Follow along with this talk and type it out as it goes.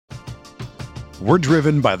We're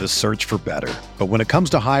driven by the search for better. But when it comes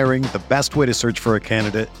to hiring, the best way to search for a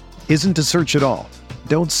candidate isn't to search at all.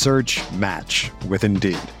 Don't search, match with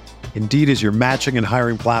Indeed. Indeed is your matching and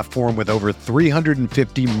hiring platform with over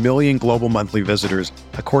 350 million global monthly visitors,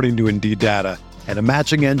 according to Indeed data, and a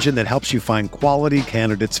matching engine that helps you find quality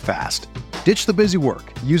candidates fast. Ditch the busy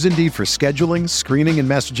work. Use Indeed for scheduling, screening, and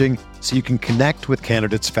messaging so you can connect with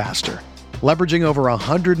candidates faster. Leveraging over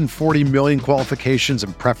 140 million qualifications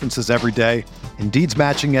and preferences every day, Indeed's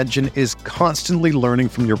matching engine is constantly learning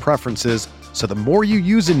from your preferences, so the more you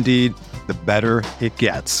use Indeed, the better it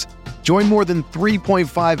gets. Join more than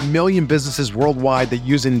 3.5 million businesses worldwide that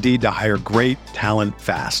use Indeed to hire great talent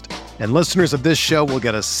fast. And listeners of this show will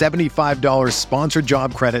get a $75 sponsored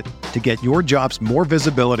job credit to get your jobs more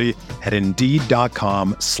visibility at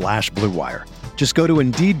Indeed.com/Blue Wire. Just go to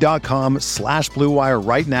Indeed.com/Blue Wire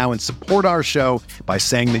right now and support our show by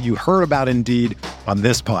saying that you heard about Indeed on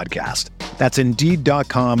this podcast. That's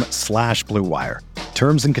Indeed.com/Blue Wire.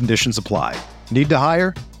 Terms and conditions apply. Need to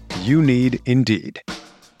hire? You need Indeed.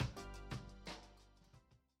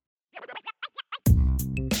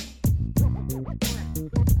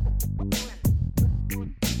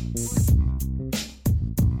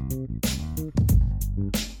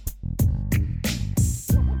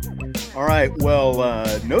 All right, well,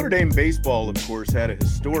 Notre Dame baseball, of course, had a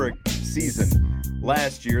historic season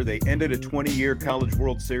last year. They ended a 20-year College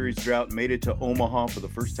World Series drought and made it to Omaha for the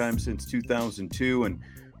first time since 2002. And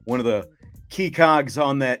one of the key cogs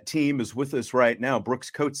on that team is with us right now.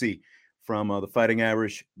 Brooks Coetzee from the Fighting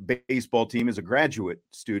Irish baseball team is a graduate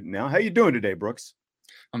student now. How you doing today, Brooks?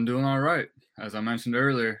 I'm doing all right. As I mentioned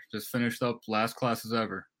earlier, just finished up last classes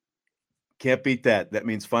ever. Can't beat that. That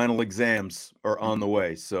means final exams are on the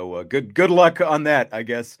way. So good luck on that, I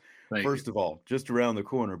guess. First of all, just around the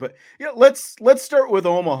corner. But yeah, let's start with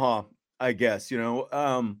Omaha, I guess.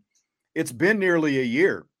 It's been nearly a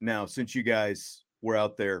year now since you guys were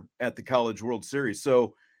out there at the College World Series.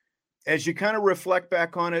 So as you kind of reflect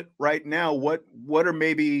back on it right now, what are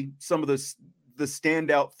maybe some of the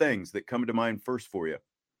standout things that come to mind first for you?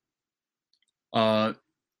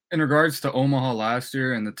 In regards to Omaha last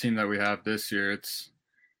year and the team that we have this year, it's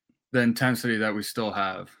the intensity that we still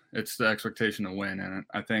have. It's the expectation to win. And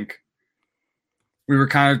I think we were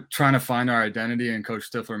kind of trying to find our identity, and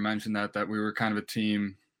Coach Stifler mentioned that we were kind of a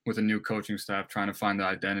team with a new coaching staff trying to find the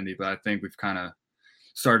identity. But I think we've kind of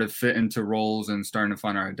started to fit into roles and starting to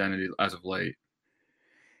find our identity as of late.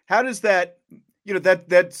 How does that,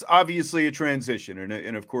 that's obviously a transition.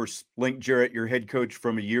 And of course, Link Jarrett, your head coach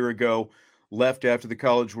from a year ago, left after the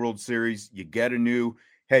College World Series. You get a new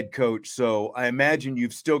head coach. So I imagine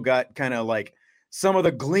you've still got kind of like some of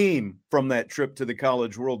the gleam from that trip to the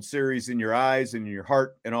College World Series in your eyes and in your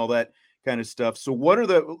heart and all that kind of stuff. So what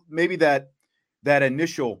are maybe that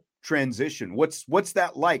initial transition? What's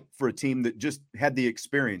that like for a team that just had the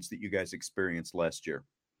experience that you guys experienced last year?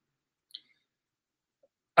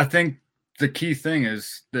 I think the key thing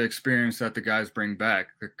is the experience that the guys bring back,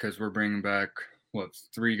 because we're bringing back,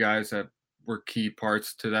 3 guys that were key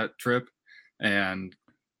parts to that trip, and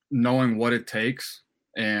knowing what it takes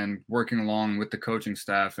and working along with the coaching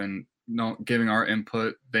staff and giving our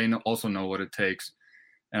input. They also know what it takes.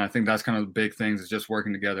 And I think that's kind of the big things, is just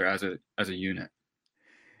working together as a unit.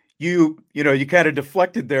 You kind of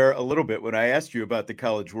deflected there a little bit when I asked you about the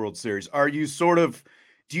College World Series. Do you sort of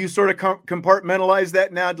compartmentalize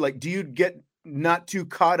that now? Like, do you get not too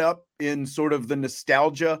caught up in sort of the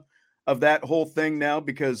nostalgia of that whole thing now?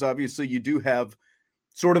 Because obviously you do have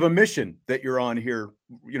sort of a mission that you're on here,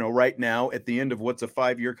 right now at the end of what's a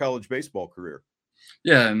 5-year college baseball career.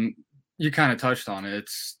 Yeah. And you kind of touched on it.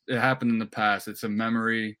 It happened in the past. It's a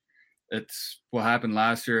memory. It's what happened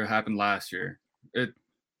last year. It happened last year. The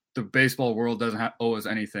baseball world doesn't owe us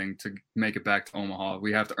anything to make it back to Omaha.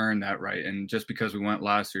 We have to earn that right. And just because we went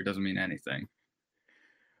last year doesn't mean anything.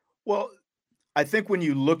 Well, I think when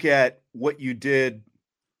you look at what you did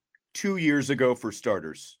 2 years ago, for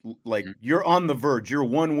starters, like you're on the verge, you're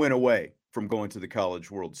 1 win away from going to the College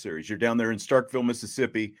World Series. You're down there in Starkville,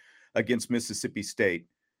 Mississippi against Mississippi State,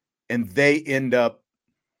 and they end up,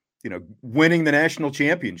 winning the national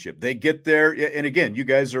championship. They get there. And again, you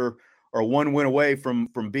guys are 1 win away from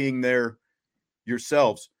being there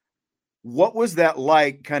yourselves. What was that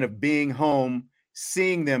like, kind of being home,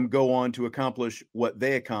 seeing them go on to accomplish what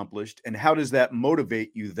they accomplished? And how does that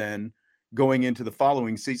motivate you then going into the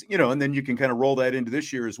following season, and then you can kind of roll that into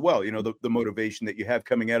this year as well, the motivation that you have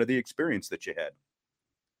coming out of the experience that you had?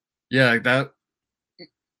 Yeah, that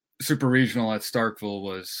super regional at Starkville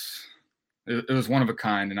was one of a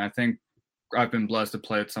kind. And I think I've been blessed to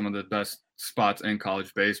play at some of the best spots in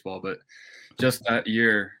college baseball, but just that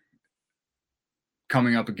year,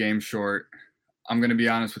 coming up a game short. I'm going to be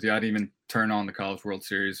honest with you. I didn't even turn on the College World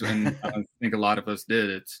Series, and I think a lot of us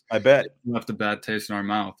did. I bet it left a bad taste in our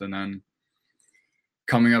mouth. And then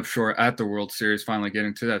coming up short at the World Series, finally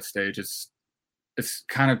getting to that stage, it's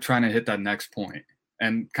kind of trying to hit that next point.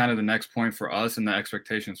 And kind of the next point for us and the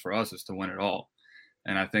expectations for us is to win it all.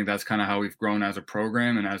 And I think that's kind of how we've grown as a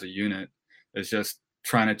program and as a unit, is just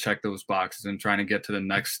trying to check those boxes and trying to get to the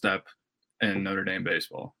next step in Notre Dame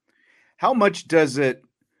baseball. How much does it,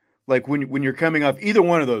 like when you're coming off either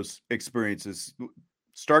one of those experiences,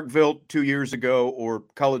 Starkville 2 years ago or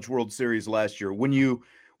College World Series last year, when you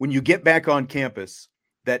get back on campus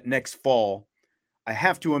that next fall, I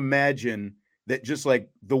have to imagine that just like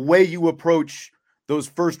the way you approach those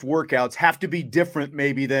first workouts have to be different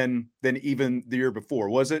maybe than even the year before.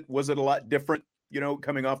 Was it a lot different,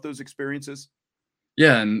 coming off those experiences?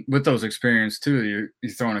 Yeah, and with those experiences too,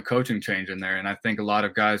 you're throwing a coaching change in there. And I think a lot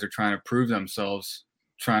of guys are trying to prove themselves,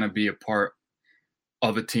 trying to be a part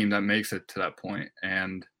of a team that makes it to that point.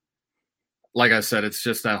 And like I said, it's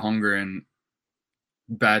just that hunger and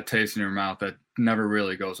bad taste in your mouth that never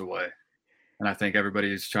really goes away. And I think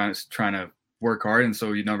everybody's trying to work hard, and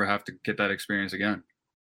so you never have to get that experience again.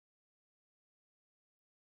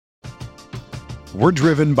 We're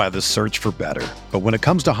driven by the search for better. But when it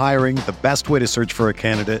comes to hiring, the best way to search for a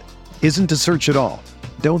candidate isn't to search at all.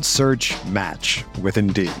 Don't search, match with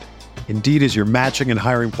Indeed. Indeed is your matching and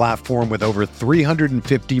hiring platform with over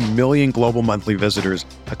 350 million global monthly visitors,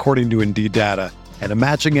 according to Indeed data, and a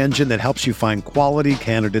matching engine that helps you find quality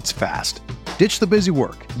candidates fast. Ditch the busy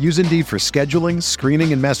work. Use Indeed for scheduling,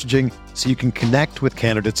 screening, and messaging so you can connect with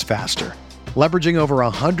candidates faster. Leveraging over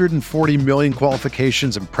 140 million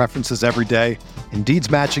qualifications and preferences every day,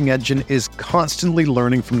 Indeed's matching engine is constantly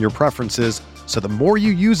learning from your preferences, so the more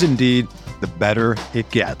you use Indeed, the better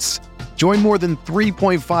it gets. Join more than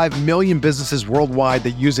 3.5 million businesses worldwide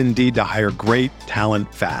that use Indeed to hire great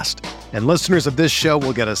talent fast. And listeners of this show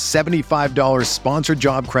will get a $75 sponsored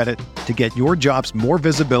job credit to get your jobs more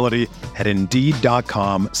visibility at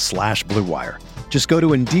Indeed.com/Blue Wire. Just go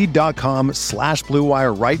to Indeed.com/Blue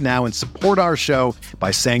Wire right now and support our show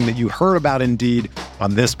by saying that you heard about Indeed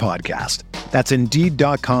on this podcast. That's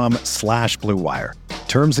Indeed.com/Blue Wire.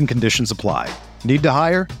 Terms and conditions apply. Need to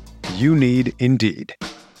hire? You need Indeed.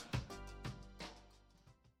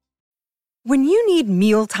 When you need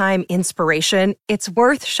mealtime inspiration, it's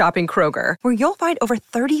worth shopping Kroger, where you'll find over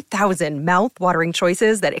 30,000 mouth-watering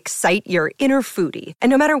choices that excite your inner foodie. And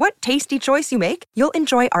no matter what tasty choice you make, you'll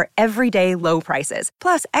enjoy our everyday low prices,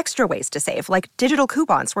 plus extra ways to save, like digital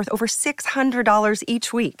coupons worth over $600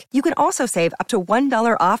 each week. You can also save up to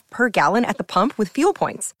 $1 off per gallon at the pump with fuel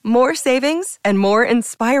points. More savings and more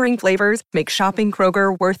inspiring flavors make shopping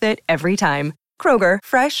Kroger worth it every time. Kroger,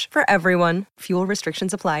 fresh for everyone. Fuel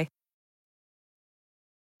restrictions apply.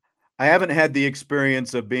 I haven't had the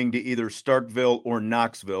experience of being to either Starkville or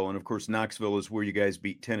Knoxville. And of course, Knoxville is where you guys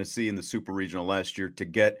beat Tennessee in the Super Regional last year to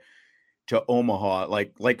get to Omaha.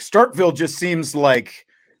 Like Starkville just seems like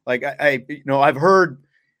I've heard,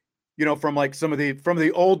 from like some of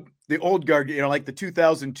the old guard, like the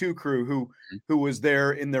 2002 crew who was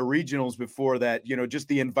there in their regionals before that, just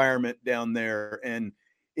the environment down there. And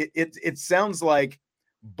it sounds like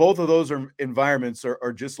both of those environments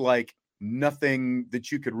are just like nothing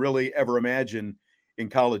that you could really ever imagine in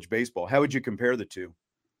college baseball. How would you compare the two?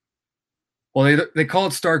 Well, they call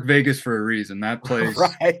it Stark Vegas for a reason. That place,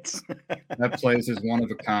 right? That place is one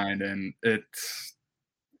of a kind, and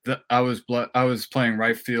I was playing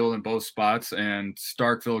right field in both spots, and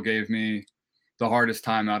Starkville gave me the hardest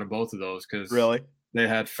time out of both of those because really they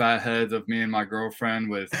had fat heads of me and my girlfriend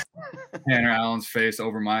with Tanner Allen's face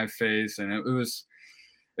over my face, and it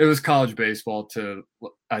was college baseball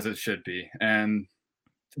as it should be. And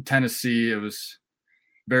Tennessee, it was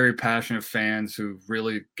very passionate fans who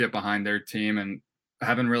really get behind their team and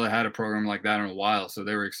haven't really had a program like that in a while. So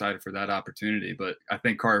they were excited for that opportunity. But I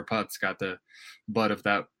think Carter Putz got the butt of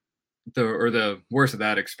that, the worst of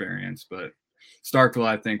that experience. But Starkville,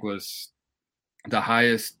 I think, was the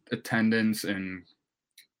highest attendance in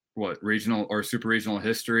regional or super regional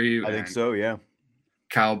history. I think so. Yeah.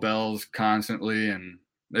 Cowbells constantly. And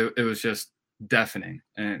it was just deafening.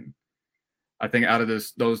 And I think out of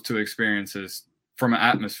those two experiences, from an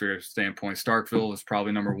atmosphere standpoint, Starkville was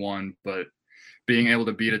probably number one, but being able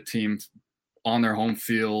to beat a team on their home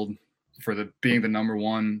field being the number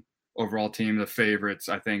one overall team, the favorites,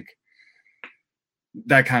 I think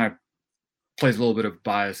that kind of plays a little bit of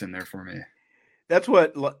bias in there for me. That's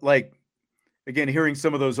what, like, again, hearing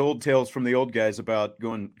some of those old tales from the old guys about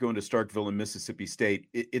going to Starkville and Mississippi State,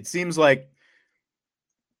 it seems like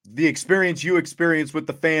the experience you experience with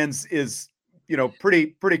the fans is,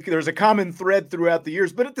 pretty, there's a common thread throughout the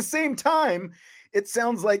years, but at the same time, it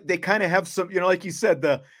sounds like they kind of have some, like you said,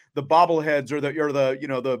 the bobbleheads or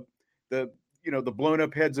the blown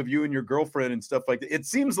up heads of you and your girlfriend and stuff like that. It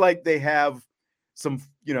seems like they have some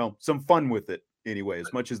fun with it anyway,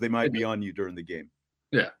 as much as they might be on you during the game.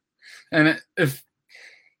 Yeah. And if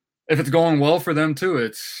it's going well for them too,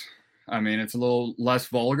 it's a little less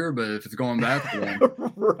vulgar, but if it's going bad for them,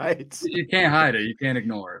 right, you can't hide it. You can't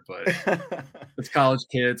ignore it, but it's college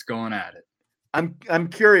kids going at it. I'm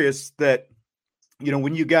curious that,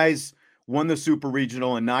 when you guys won the Super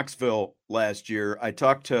Regional in Knoxville last year, I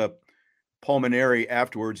talked to Paul Maneri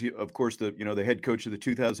afterwards. He, of course, the head coach of the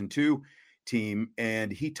 2002 team,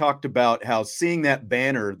 and he talked about how seeing that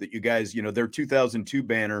banner that you guys, their 2002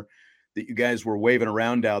 banner that you guys were waving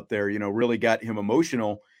around out there, really got him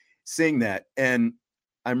emotional seeing that. And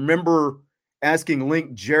I remember asking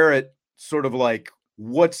Link Jarrett sort of like,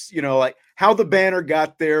 what's, like how the banner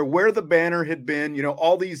got there, where the banner had been,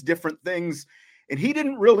 all these different things. And he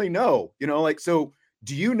didn't really know, so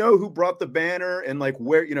do you know who brought the banner and like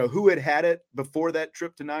where, who had it before that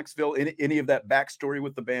trip to Knoxville? Any of that backstory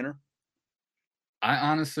with the banner? I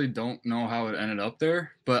honestly don't know how it ended up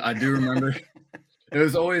there, but I do remember it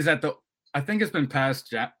was always I think it's been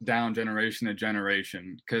passed down generation to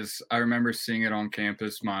generation, because I remember seeing it on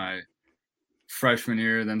campus my freshman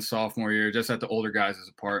year, then sophomore year, just at the older guys'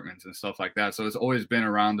 apartments and stuff like that. So it's always been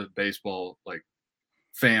around the baseball like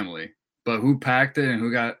family. But who packed it and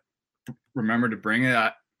who got remembered to bring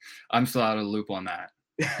it, I'm still out of the loop on that.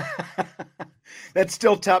 That's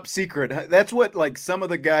still top secret. That's what like some of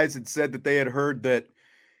the guys had said, that they had heard that,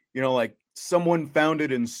 like someone found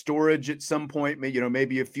it in storage at some point,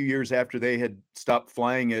 maybe a few years after they had stopped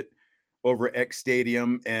flying it over X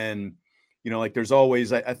Stadium. And, like there's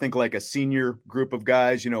always, I think like a senior group of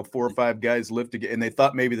guys, 4 or 5 guys lived together, and they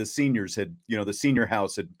thought maybe the seniors had, the senior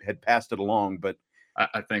house had passed it along. But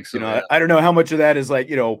I think so. Yeah. I don't know how much of that is like,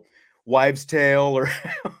 wives' tale or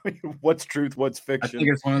what's truth, what's fiction. I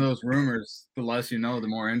think it's one of those rumors. The less you know, the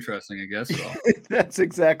more interesting, I guess. So. That's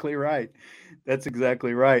exactly right. That's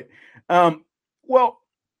exactly right. Well,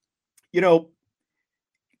 you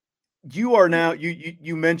are now,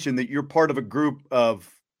 you mentioned that you're part of a group of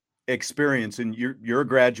experience, and you're a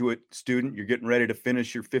graduate student. You're getting ready to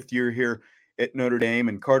finish your 5th year here at Notre Dame,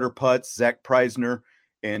 and Carter Putz, Zach Preisner,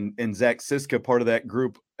 and Zach Siska, part of that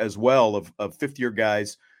group as well of 5th year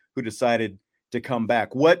guys who decided to come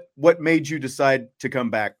back. What made you decide to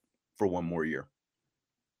come back for one more year?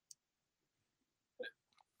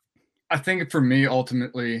 I think for me,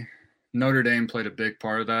 ultimately, Notre Dame played a big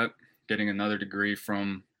part of that, getting another degree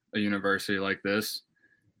from a university like this.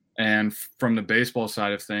 And from the baseball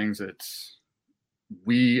side of things,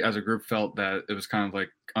 we as a group felt that it was kind of like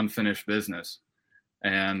unfinished business.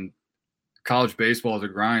 And college baseball is a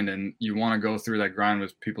grind, and you want to go through that grind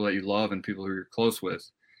with people that you love and people who you're close with.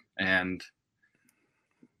 And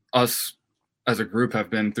us as a group have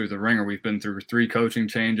been through the ringer. We've been through 3 coaching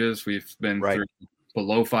changes. We've been through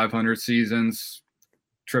below 500 seasons,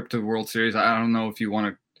 trip to the World Series. I don't know if you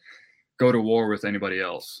want to go to war with anybody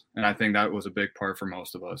else. And I think that was a big part for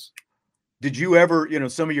most of us. Did you ever,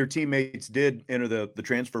 some of your teammates did enter the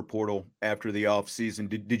transfer portal after the off season.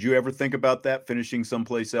 Did you ever think about that, finishing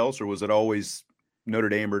someplace else, or was it always Notre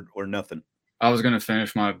Dame or nothing? I was going to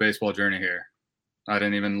finish my baseball journey here. I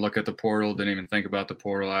didn't even look at the portal, didn't even think about the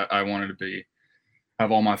portal. I wanted to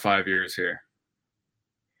have all my 5 years here.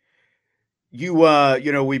 You,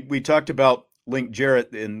 we talked about Link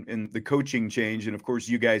Jarrett in the coaching change, and of course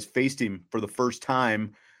you guys faced him for the first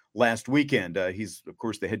time last weekend. He's, of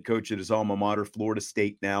course, the head coach at his alma mater, Florida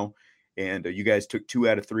State now, and you guys took 2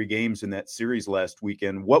 out of 3 games in that series last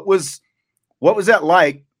weekend. What was that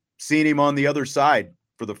like, seeing him on the other side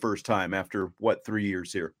for the first time after 3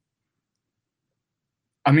 years here?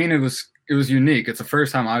 I mean, it was unique. It's the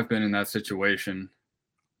first time I've been in that situation,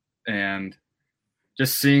 and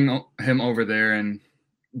just seeing him over there, and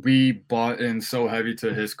we bought in so heavy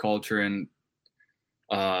to his culture and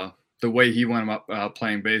the way he went about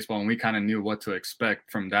playing baseball, and we kind of knew what to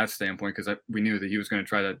expect from that standpoint, because we knew that he was going to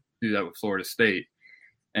try to do that with Florida State.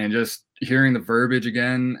 And just hearing the verbiage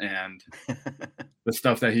again and the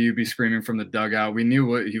stuff that he would be screaming from the dugout, we knew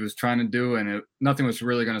what he was trying to do, and nothing was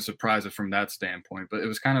really going to surprise us from that standpoint. But it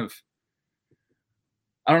was kind of,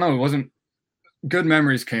 I don't know, it wasn't – good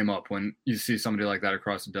memories came up when you see somebody like that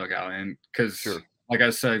across the dugout. And because, like I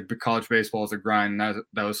said, college baseball is a grind, and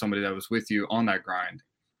that was somebody that was with you on that grind.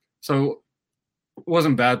 So it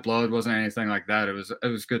wasn't bad blood, wasn't anything like that. It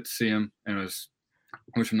was good to see him, and it was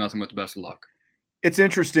wish him nothing but the best of luck. It's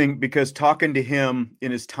interesting because talking to him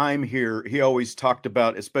in his time here, he always talked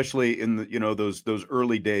about, especially in the, those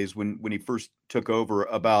early days when he first took over,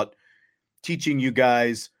 about teaching you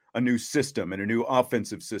guys a new system and a new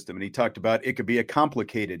offensive system. And he talked about it could be a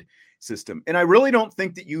complicated system. And I really don't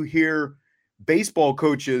think that you hear baseball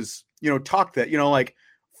coaches, talk that, like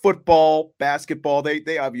football, basketball,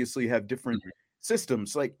 they obviously have different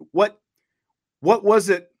systems. Like what was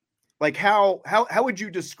it like? How would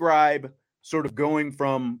you describe sort of going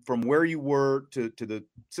from where you were to the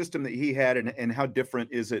system that he had, and how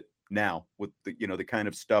different is it now with the kind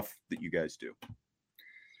of stuff that you guys do?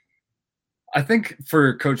 I think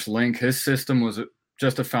for Coach Link, his system was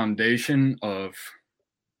just a foundation of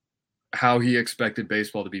how he expected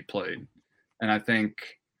baseball to be played. And I think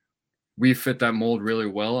we fit that mold really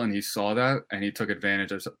well, and he saw that, and he took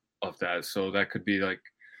advantage of that. So that could be like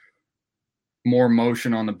more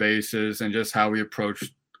motion on the bases and just how we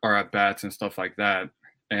approached our at-bats and stuff like that.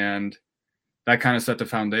 And that kind of set the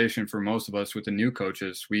foundation for most of us with the new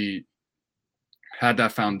coaches. We had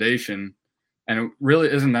that foundation, and it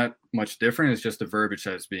really isn't that much different. It's just the verbiage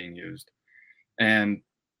that's being used.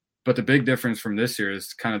 But the big difference from this year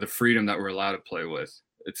is kind of the freedom that we're allowed to play with.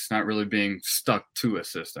 It's not really being stuck to a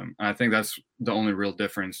system. And I think that's the only real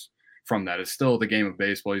difference from that. It's still the game of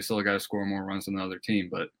baseball. You still got to score more runs than the other team.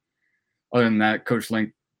 But other than that, Coach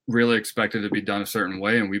Link really expected it to be done a certain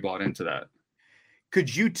way, and we bought into that.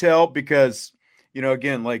 Could you tell, because,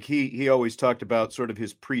 again, like he always talked about sort of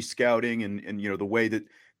his pre-scouting and the way that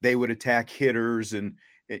they would attack hitters and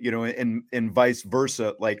vice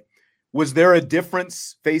versa. Like, was there a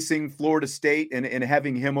difference facing Florida State and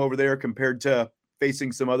having him over there compared to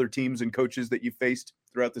facing some other teams and coaches that you faced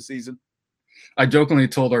throughout the season? I jokingly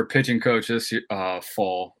told our pitching coach this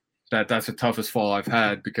fall that's the toughest fall I've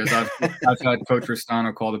had, because I've had Coach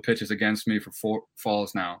Ristano call the pitches against me for 4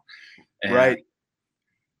 falls now. And, right.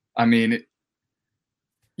 I mean,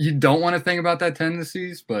 you don't want to think about that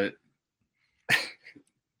tendencies, but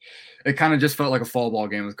it kind of just felt like a fall ball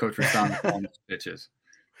game with Coach Ristano calling the pitches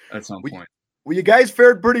at some point. Well, you guys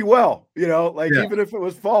fared pretty well, even if it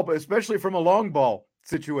was fall, but especially from a long ball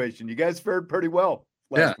situation, you guys fared pretty well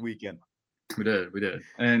last weekend. We did.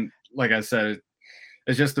 And like I said,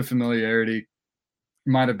 it's just the familiarity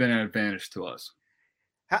might have been an advantage to us.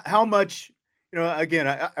 How much, again,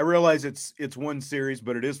 I realize it's one series,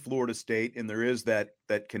 but it is Florida State, and there is that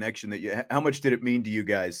connection how much did it mean to you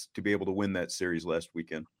guys to be able to win that series last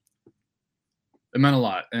weekend? It meant a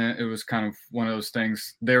lot. And it was kind of one of those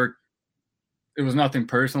things. It was nothing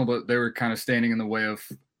personal, but they were kind of standing in the way of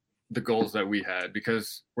the goals that we had,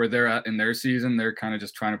 because where they're at in their season, they're kind of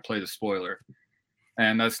just trying to play the spoiler.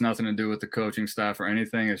 And that's nothing to do with the coaching staff or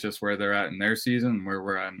anything. It's just where they're at in their season and where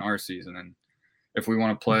we're at in our season. And if we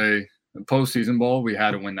want to play postseason ball, we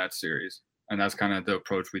had to win that series. And that's kind of the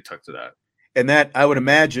approach we took to that. And that, I would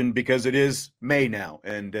imagine, because it is May now.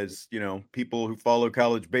 And as people who follow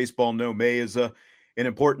college baseball know, May is an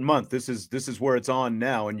important month. This is where it's on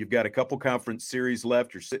now. And you've got a couple conference series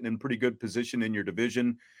left. You're sitting in pretty good position in your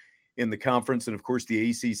division in the conference. And of course, the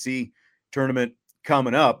ACC tournament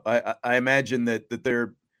coming up. I imagine that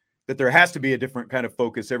there has to be a different kind of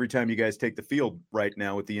focus every time you guys take the field right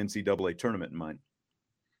now with the NCAA tournament in mind.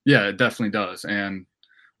 Yeah, it definitely does. And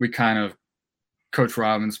we kind of, Coach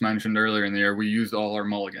Robbins mentioned earlier in the year, we used all our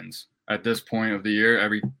mulligans. At this point of the year,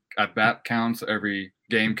 every at-bat counts, every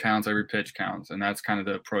game counts, every pitch counts. And that's kind of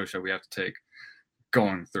the approach that we have to take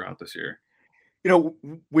going throughout this year.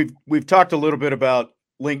 We've talked a little bit about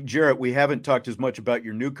Link Jarrett. We haven't talked as much about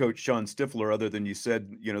your new coach, Sean Stifler, other than you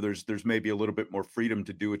said, there's maybe a little bit more freedom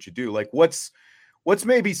to do what you do. Like what's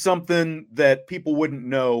maybe something that people wouldn't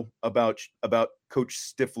know about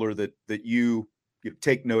Coach Stifler that you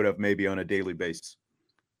take note of maybe on a daily basis?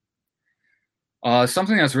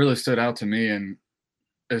 Something that's really stood out to me, and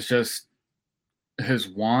it's just his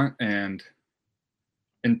want and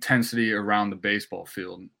intensity around the baseball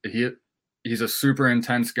field. He's a super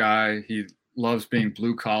intense guy. He loves being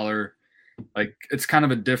blue collar. Like, it's kind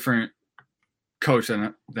of a different coach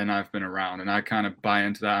than I've been around, and I kind of buy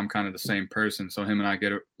into that. I'm kind of the same person, so him and I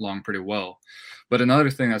get along pretty well. But another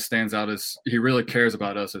thing that stands out is he really cares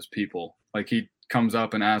about us as people. Like, he comes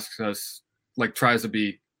up and asks us, like, tries to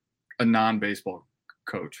be a non-baseball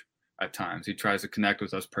coach at times. He tries to connect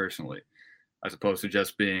with us personally, as opposed to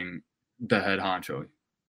just being the head honcho.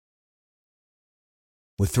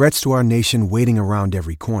 With threats to our nation waiting around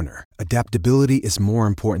every corner, adaptability is more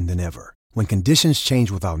important than ever. When conditions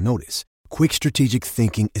change without notice, quick strategic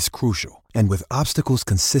thinking is crucial. And with obstacles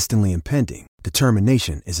consistently impending,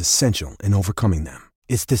 determination is essential in overcoming them.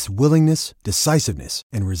 It's this willingness, decisiveness,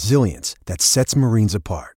 and resilience that sets Marines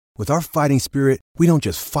apart. With our fighting spirit, we don't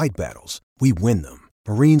just fight battles, we win them.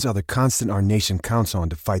 Marines are the constant our nation counts on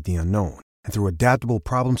to fight the unknown. And through adaptable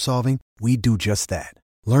problem solving, we do just that.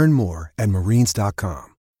 Learn more at marines.com.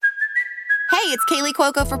 Hey, it's Kaylee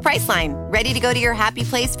Cuoco for Priceline. Ready to go to your happy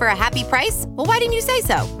place for a happy price? Well, why didn't you say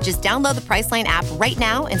so? Just download the Priceline app right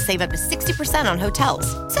now and save up to 60% on hotels.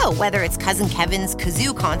 So whether it's Cousin Kevin's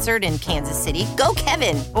Kazoo Concert in Kansas City, go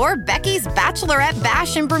Kevin, or Becky's Bachelorette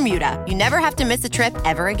Bash in Bermuda, you never have to miss a trip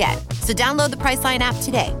ever again. So download the Priceline app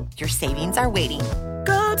today. Your savings are waiting.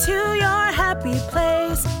 Go to your happy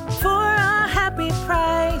place for a happy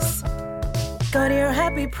price. Go to your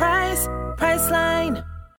happy price, Priceline.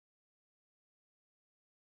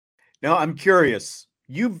 Now, I'm curious.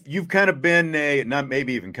 You've kind of been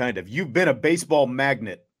you've been a baseball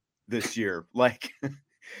magnet this year. Like,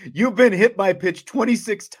 you've been hit by a pitch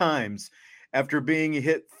 26 times after being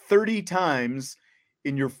hit 30 times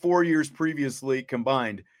in your 4 years previously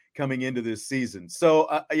combined coming into this season. So,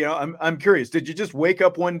 I'm curious. Did you just wake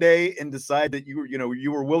up one day and decide that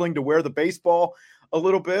you were willing to wear the baseball a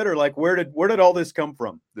little bit, or like where did all this come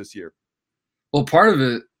from this year? Well, part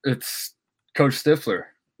of it's Coach Stifler.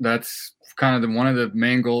 That's kind of one of the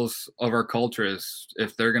main goals of our culture is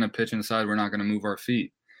if they're going to pitch inside, we're not going to move our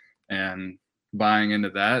feet. And buying into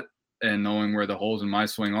that and knowing where the holes in my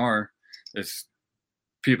swing are, is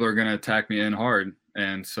people are going to attack me in hard.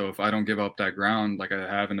 And so if I don't give up that ground like I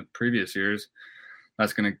have in the previous years,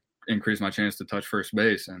 that's going to increase my chance to touch first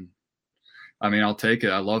base. And I mean, I'll take it.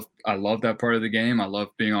 I love that part of the game. I love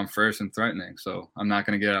being on first and threatening. So I'm not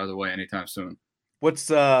going to get out of the way anytime soon.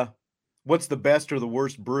 What's the best or the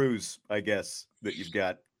worst bruise, I guess, that you've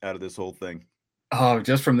got out of this whole thing? Oh,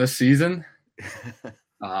 just from this season?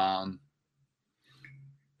 There's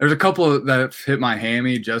a couple that have hit my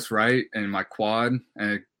hammy just right and my quad,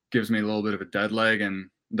 and it gives me a little bit of a dead leg, and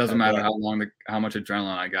it doesn't matter how much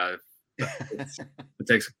adrenaline I got. It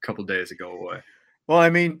takes a couple days to go away. Well,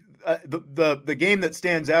 I mean, the game that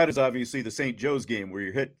stands out is obviously the St. Joe's game where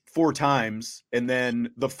you're hit 4 times, and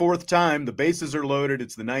then the 4th time the bases are loaded.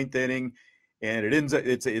 It's the 9th inning, and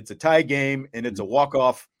it's a tie game, and it's a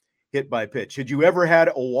walk-off hit by pitch. Had you ever had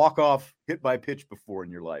a walk-off hit by pitch before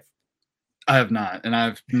in your life? I have not, and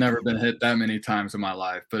I've never been hit that many times in my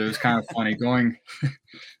life. But it was kind of funny going.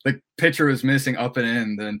 The pitcher was missing up and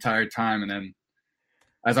in the entire time, and then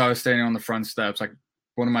as I was standing on the front steps, like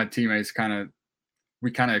one of my teammates we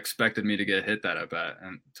kind of expected me to get hit that at bat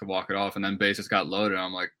and to walk it off, and then bases got loaded.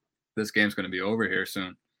 I'm like, this game's going to be over here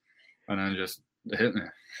soon, and then it hit me.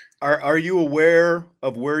 Are you aware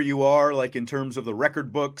of where you are, like in terms of the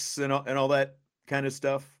record books and all that kind of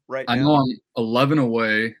stuff right now? I know I'm 11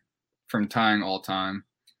 away from tying all time,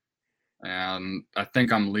 and I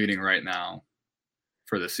think I'm leading right now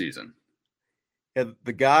for the season. Yeah,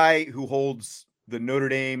 the guy who holds the Notre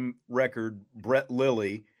Dame record, Brett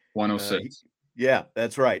Lilly, 106. Yeah,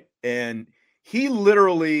 that's right. And he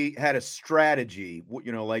literally had a strategy,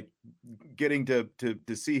 like getting to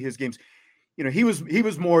see his games. He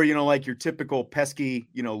was more, like your typical pesky,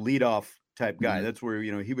 leadoff type guy. Mm-hmm. That's where,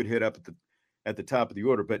 he would hit up at the top of the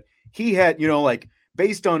order. But he had, like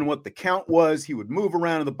based on what the count was, he would move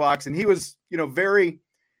around in the box, and he was, very,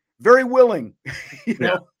 very willing,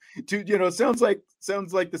 to, sounds like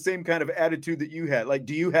the same kind of attitude that you had. Like,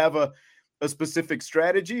 do you have a specific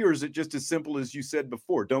strategy, or is it just as simple as you said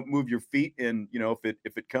before? Don't move your feet, and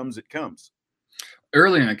if it comes, it comes.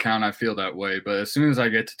 Early in a count, I feel that way, but as soon as I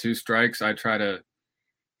get to 2 strikes, I try to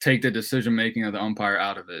take the decision making of the umpire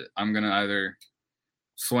out of it. I'm gonna either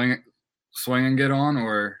swing and get on,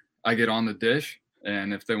 or I get on the dish.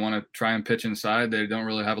 And if they want to try and pitch inside, they don't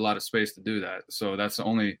really have a lot of space to do that. So that's the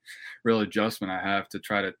only real adjustment I have to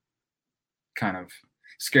try to kind of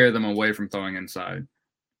scare them away from throwing inside.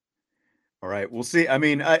 All right, we'll see. I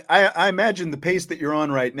mean, I imagine the pace that you're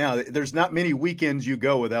on right now, there's not many weekends you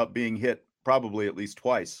go without being hit, probably at least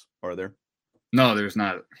twice, are there? No, there's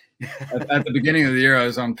not. At the beginning of the year, I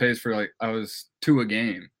was on pace for I was 2 a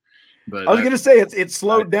game. But I was going to say it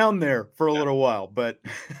slowed down there for a little while, but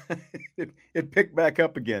it picked back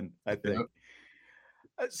up again, I think.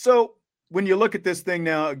 Yep. So when you look at this thing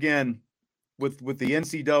now, again, with the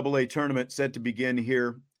NCAA tournament set to begin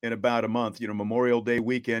here in about a month, Memorial Day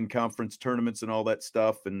weekend, conference tournaments and all that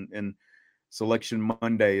stuff, and Selection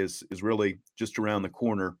Monday is really just around the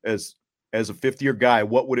corner. As a fifth-year guy,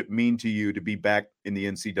 what would it mean to you to be back in the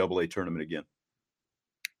NCAA tournament again?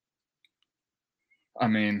 I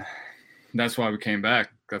mean, that's why we came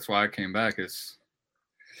back. That's why I came back. It's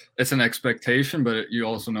an expectation, but you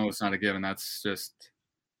also know it's not a given. That's just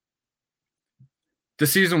 – the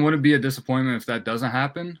season wouldn't be a disappointment if that doesn't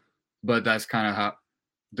happen, but that's kind of how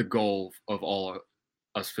the goal of all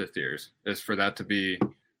us fifth years, is for that to be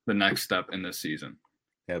the next step in this season.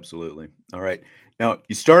 Absolutely. All right. Now,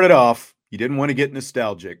 you started off, you didn't want to get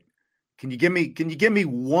nostalgic. Can you give me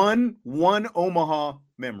one Omaha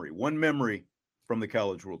memory, one memory from the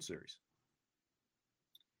College World Series?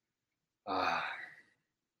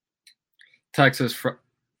 Texas,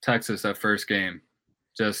 that first game,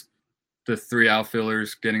 just the three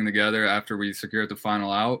outfielders getting together after we secured the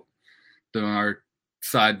final out, doing our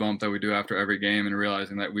side bump that we do after every game, and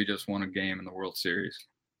realizing that we just won a game in the World Series.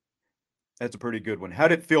 That's a pretty good one. How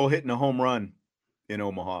did it feel hitting a home run in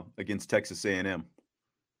Omaha against Texas A&M?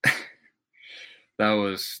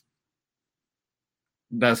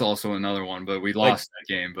 That's also another one, but we lost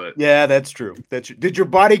that game. But yeah, that's true. Did your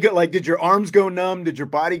body go did your arms go numb? Did your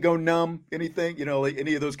body go numb? Anything, like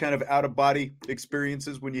any of those kind of out of body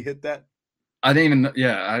experiences when you hit that? I didn't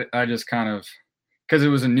even, I just kind of, because it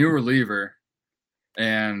was a new reliever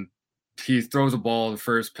and he throws a ball the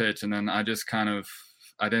first pitch. And then I just kind of,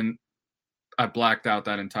 I blacked out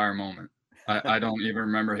that entire moment. I don't even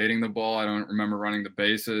remember hitting the ball. I don't remember running the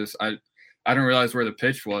bases. I didn't realize where the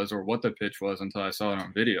pitch was or what the pitch was until I saw it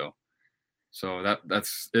on video. So that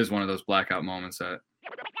is one of those blackout moments that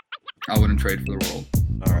I wouldn't trade for the world.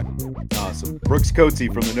 All right. Awesome. Brooks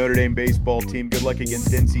Coetzee from the Notre Dame baseball team. Good luck against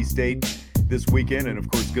NC State this weekend. And, of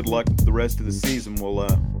course, good luck the rest of the season. We'll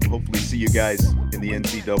hopefully see you guys in the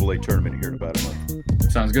NCAA tournament here in about a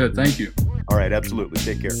month. Sounds good. Thank you. All right. Absolutely.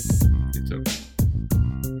 Take care. You too.